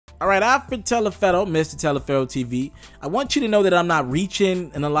All right, I'm TALIAFERRO, Mr. TALIAFERRO TV. I want you to know that I'm not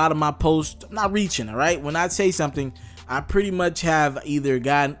reaching in a lot of my posts. I'm not reaching, all right? When I say something, I pretty much have either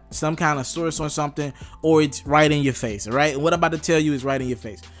got some kind of source on something or it's right in your face, all right? And what I'm about to tell you is right in your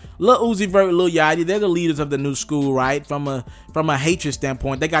face. Lil Uzi Vert, Lil Yachty, they're the leaders of the new school, right? From a hatred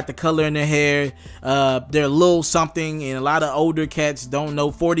standpoint, they got the color in their hair. They're a little something, and a lot of older cats don't know,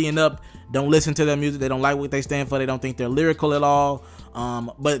 40 and up, don't listen to their music. They don't like what they stand for. They don't think they're lyrical at all.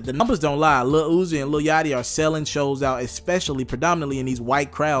 But the numbers don't lie. Lil Uzi and Lil Yachty are selling shows out, especially predominantly in these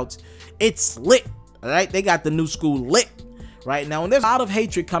white crowds. It's lit, all right? They got the new school lit right now, and there's a lot of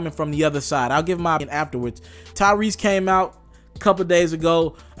hatred coming from the other side. I'll give my opinion afterwards. Tyrese came out a couple days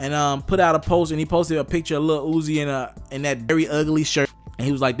ago and put out a post, and he posted a picture of Lil Uzi in that very ugly shirt, and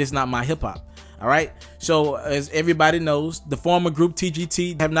he was like, "This is not my hip hop." All right, so as everybody knows, the former group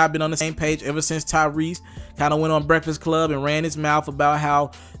TGT have not been on the same page ever since Tyrese kind of went on Breakfast Club and ran his mouth about how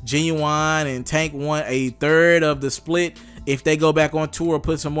Genuine and Tank want a third of the split if they go back on tour or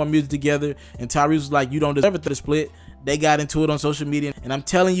put some more music together. And Tyrese was like, "You don't deserve a third split." They got into it on social media, and I'm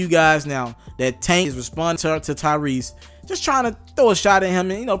telling you guys now that Tank is responding to Tyrese, just trying to throw a shot at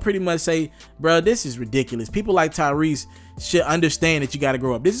him and, you know, pretty much say, bro, this is ridiculous. People like Tyrese should understand that you got to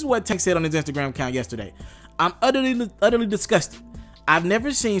grow up. This is what Tank said on his Instagram account yesterday. "I'm utterly disgusted. I've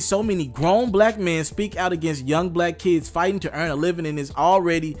never seen so many grown black men speak out against young black kids fighting to earn a living in this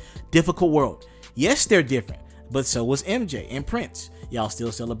already difficult world. Yes, they're different, but so was MJ and Prince. Y'all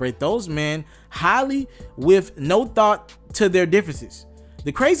still celebrate those men highly with no thought to their differences.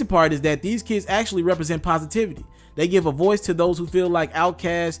 The crazy part is that these kids actually represent positivity. They give a voice to those who feel like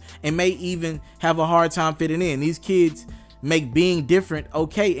outcasts and may even have a hard time fitting in. These kids make being different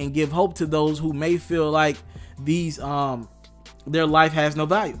okay and give hope to those who may feel like their life has no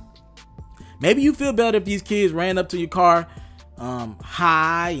value. Maybe you feel better if these kids ran up to your car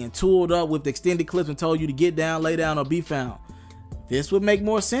high and tooled up with extended clips and told you to get down, lay down, or be found. This would make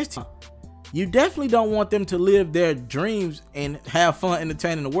more sense to you. You definitely don't want them to live their dreams and have fun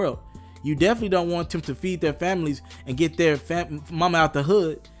entertaining the world. You definitely don't want them to feed their families and get their mama out the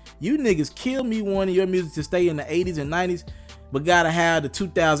hood. You niggas kill me wanting your music to stay in the 80s and 90s, but gotta have the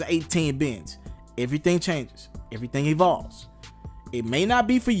 2018 Benz. Everything changes. Everything evolves. It may not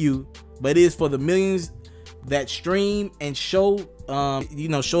be for you, but it is for the millions that stream and show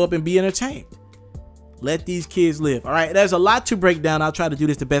up and be entertained. Let these kids live." All right, there's a lot to break down. I'll try to do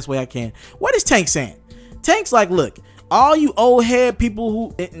this the best way I can. What is Tank saying? Tank's like, look, all you old head people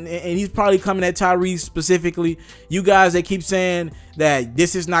who, and he's probably coming at Tyrese specifically, you guys that keep saying that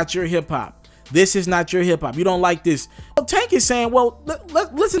this is not your hip hop. This is not your hip hop. You don't like this. Well, Tank is saying, well,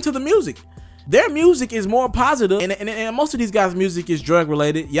 listen to the music. Their music is more positive, and most of these guys' music is drug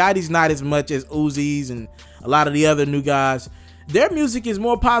related. Yachty's not as much as Uzi's and a lot of the other new guys. Their music is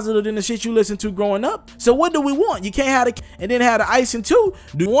more positive than the shit you listen to growing up. So what do we want? You can't have the and then have the icing too.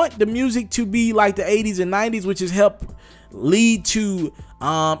 Do you want the music to be like the 80s and 90s, which has helped lead to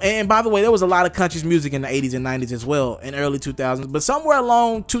and by the way, there was a lot of country's music in the 80s and 90s as well in early 2000s, but somewhere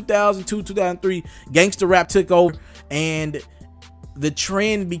along 2002, 2003, gangster rap took over, and the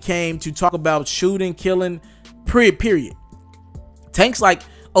trend became to talk about shooting, killing, period. Tank's like,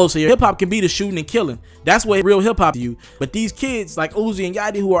 oh, so your hip hop can be the shooting and killing. That's what real hip hop to you. But these kids like Uzi and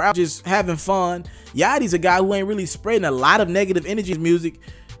Yachty who are out just having fun. Yachty's a guy who ain't really spreading a lot of negative energy in music.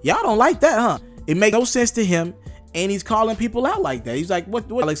 Y'all don't like that, huh? It makes no sense to him, and he's calling people out like that. He's like, what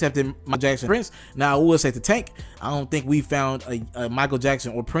except in Michael Jackson, Prince. Now, I will say to Tank, I don't think we found a Michael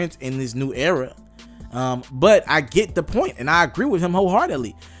Jackson or Prince in this new era. But I get the point, and I agree with him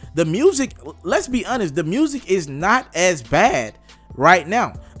wholeheartedly. The music, let's be honest, the music is not as bad right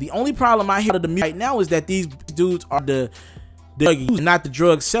now. The only problem I hear of the music right now is that these dudes are the drug users, not the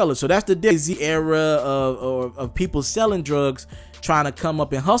drug sellers. So that's the era of people selling drugs, trying to come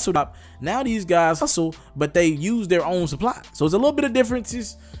up and hustle up. Now these guys hustle, but they use their own supply. So it's a little bit of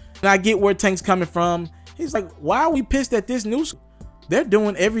differences, and I get where Tank's coming from. He's like, why are we pissed at this news? They're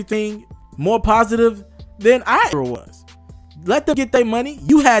doing everything more positive than I ever was. Let them get their money.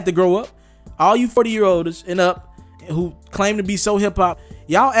 You had to grow up. All you 40-year-olds and up who claim to be so hip-hop,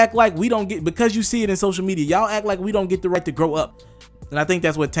 y'all act like we don't get, because you see it in social media, y'all act like we don't get the right to grow up. And I think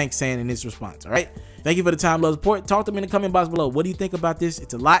that's what Tank's saying in his response. All right, thank you for the time, love, support. Talk to me in the comment box below. What do you think about this?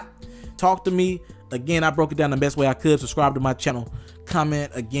 It's a lot. Talk to me. Again, I broke it down the best way I could. Subscribe to my channel,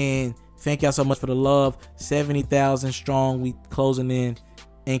 comment. Again, thank y'all so much for the love. 70,000 strong, we closing in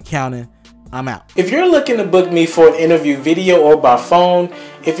and counting. I'm out. If you're looking to book me for an interview video or by phone,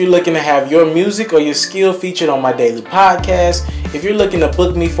 if you're looking to have your music or your skill featured on my daily podcast, if you're looking to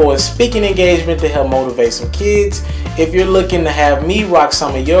book me for a speaking engagement to help motivate some kids, if you're looking to have me rock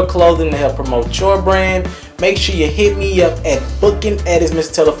some of your clothing to help promote your brand, make sure you hit me up at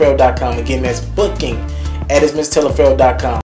booking@itsmrtaliaferro.com. Again, that's booking@itsmrtaliaferro.com.